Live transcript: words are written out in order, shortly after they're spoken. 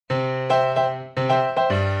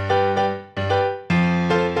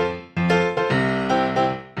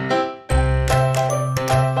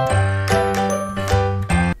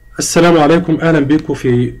السلام عليكم، اهلا بيكم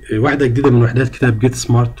في وحده جديده من وحدات كتاب جيت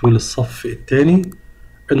سمارت وللصف الثاني.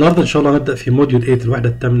 النهارده ان شاء الله نبدا في موديول 8 الوحده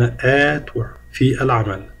الثامنه at work في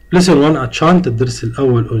العمل. lesson 1 a chant الدرس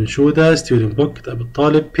الاول انشوده student book كتاب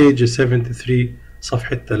الطالب page 73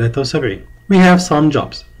 صفحه 73. we have some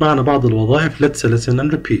jobs معنا بعض الوظائف. let's listen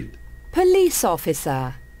and repeat. Police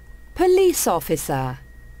officer, police officer,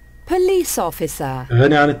 police officer.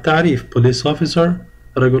 غني عن التعريف. police officer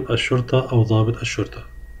رجل الشرطه او ضابط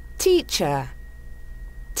الشرطه. Teacher,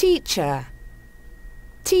 teacher,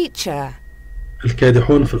 teacher.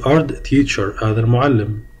 الكادحون في الارض teacher هذا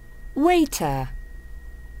المعلم. Waiter,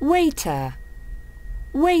 waiter,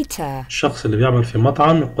 waiter. الشخص اللي بيعمل في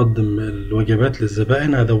مطعم يقدم الوجبات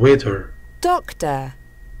للزبائن هذا waiter. Doctor,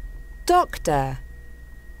 doctor,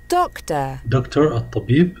 doctor. doctor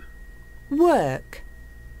الطبيب. Work,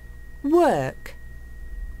 work,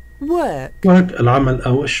 work. work العمل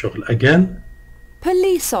أو الشغل. again.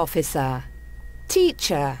 Police officer,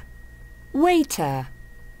 teacher, waiter,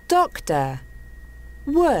 doctor.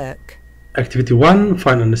 Work. activity 1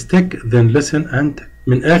 find and stick then listen and.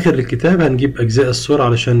 من آخر الكتاب هنجيب أجزاء الصورة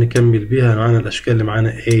علشان نكمل بيها معانا الأشكال اللي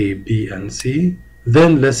معانا A, B and C.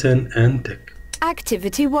 then listen and tick.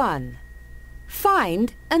 Activity 1.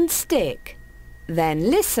 Find and stick.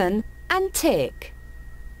 Then listen and tick.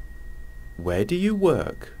 Where do you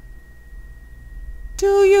work?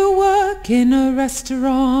 Do you work in a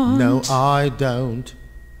restaurant? No, I don't.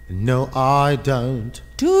 No, I don't.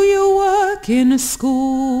 Do you work in a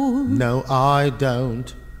school? No, I don't.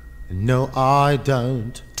 No, I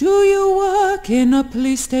don't. Do you work in a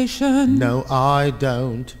police station? No, I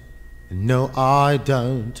don't. No, I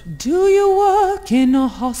don't. Do you work in a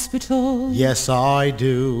hospital? Yes, I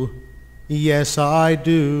do. Yes, I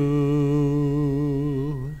do.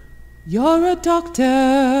 You're a doctor.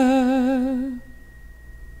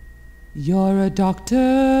 You're a doctor.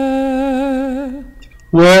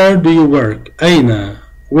 where do you work أين.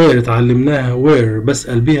 where اتعلمناها where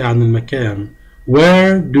بسأل بيها عن المكان.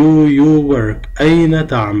 where do you work أين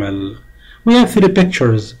تعمل. we have 3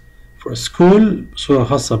 pictures for a school صورة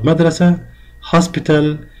خاصة بمدرسة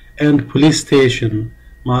hospital and police station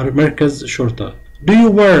مع مركز شرطة. do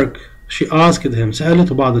you work she asked him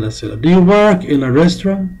سألته بعض الأسئلة. do you work in a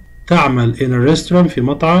restaurant تعمل in a restaurant في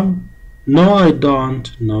مطعم. no I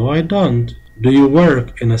don't. no I don't. do you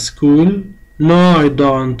work in a school. no I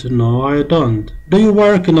don't. no I don't. do you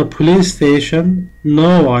work in a police station.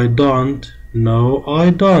 no I don't. no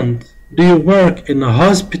I don't. do you work in a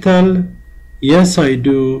hospital. yes I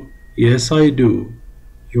do. yes I do.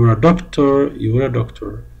 you're a doctor. you're a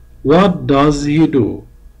doctor. what does he do.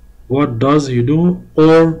 what does he do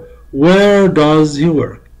or where does he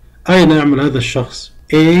work. أين يعمل هذا الشخص.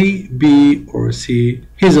 A, B or C.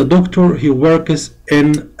 He's a doctor. He works in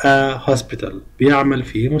a hospital. بيعمل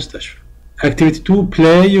في مستشفى. Activity 2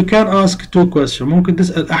 play. You can ask 2 questions. ممكن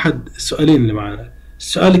تسأل أحد السؤالين اللي معانا.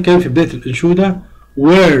 السؤال اللي كان في بداية الأنشودة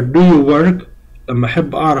where do you work. لما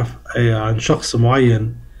أحب أعرف عن شخص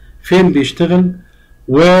معين فين بيشتغل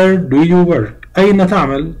where do you work أين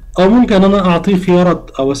تعمل. أو ممكن أنا أعطيه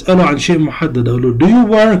خيارات أو أسأله عن شيء محدد أقول له do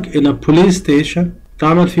you work in a police station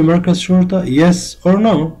تعمل في مركز شرطة yes or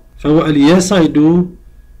no. فهو قال yes I do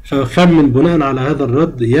فخمن بناء على هذا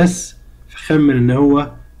الرد yes فخمن إن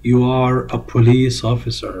هو you are a police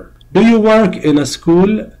officer. do you work in a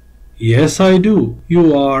school. yes I do.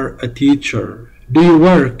 you are a teacher. do you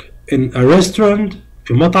work in a restaurant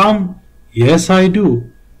في مطعم. yes I do.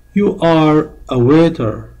 you are a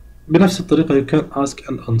waiter. بنفس الطريقة you can ask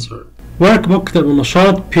and answer. workbook كتاب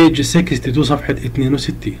النشاط page 62 صفحة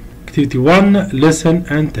 62. activity 1 listen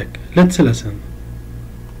and tick. let's listen.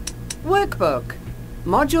 Workbook.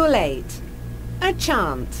 Module 8. A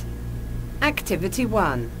chant. Activity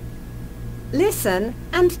 1. Listen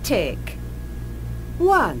and tick.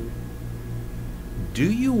 1. Do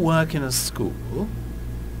you work in a school?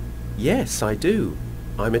 Yes, I do.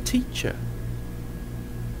 I'm a teacher.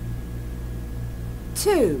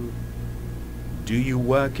 2. Do you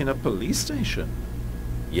work in a police station?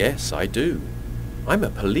 Yes, I do. I'm a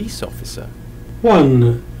police officer.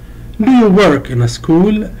 1. Do you work in a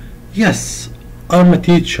school? Yes, I'm a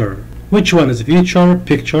teacher. Which one is a teacher?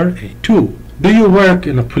 Picture A. 2. Do you work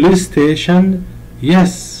in a police station?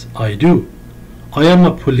 Yes, I do. I am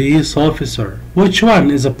a police officer. Which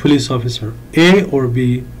one is a police officer? A or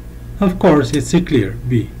B? Of course, it's clear.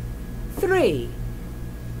 B. 3.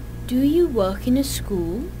 Do you work in a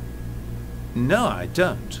school? No, I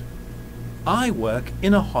don't. I work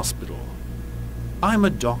in a hospital. I'm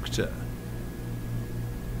a doctor.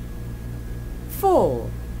 4.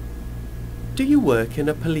 Do you work in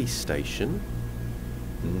a police station?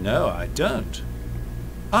 No, I don't.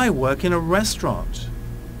 I work in a restaurant.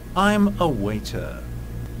 I'm a waiter.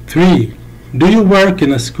 3. Do you work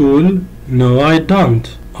in a school? No, I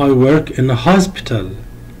don't. I work in a hospital.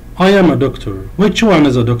 I am a doctor. Which one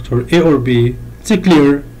is a doctor, A or B? It's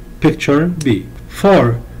clear. Picture B.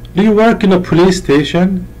 4. Do you work in a police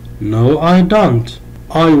station? No, I don't.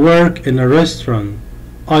 I work in a restaurant.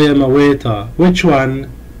 I am a waiter. Which one?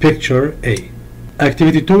 Picture A.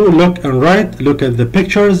 Activity 2. Look and write. Look at the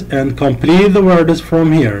pictures and complete the words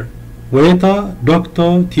from here. Waiter,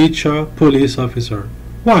 doctor, teacher, police officer.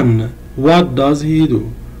 1. What does he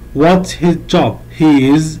do? What's his job? He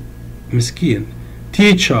is miskin.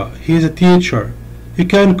 Teacher, he is a teacher. You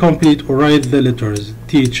can complete or write the letters.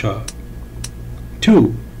 Teacher.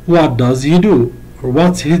 2. What does he do? Or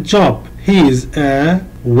what's his job? He is a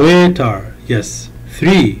waiter. Yes.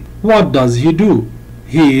 3. What does he do?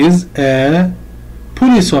 He is a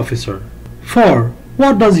police officer. 4.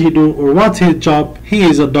 What does he do or what's his job? He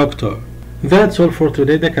is a doctor. That's all for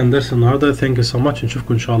today. ده كان درس النهارده. Thank you so much.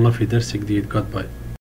 نشوفكم إن شاء الله في درس جديد. Goodbye.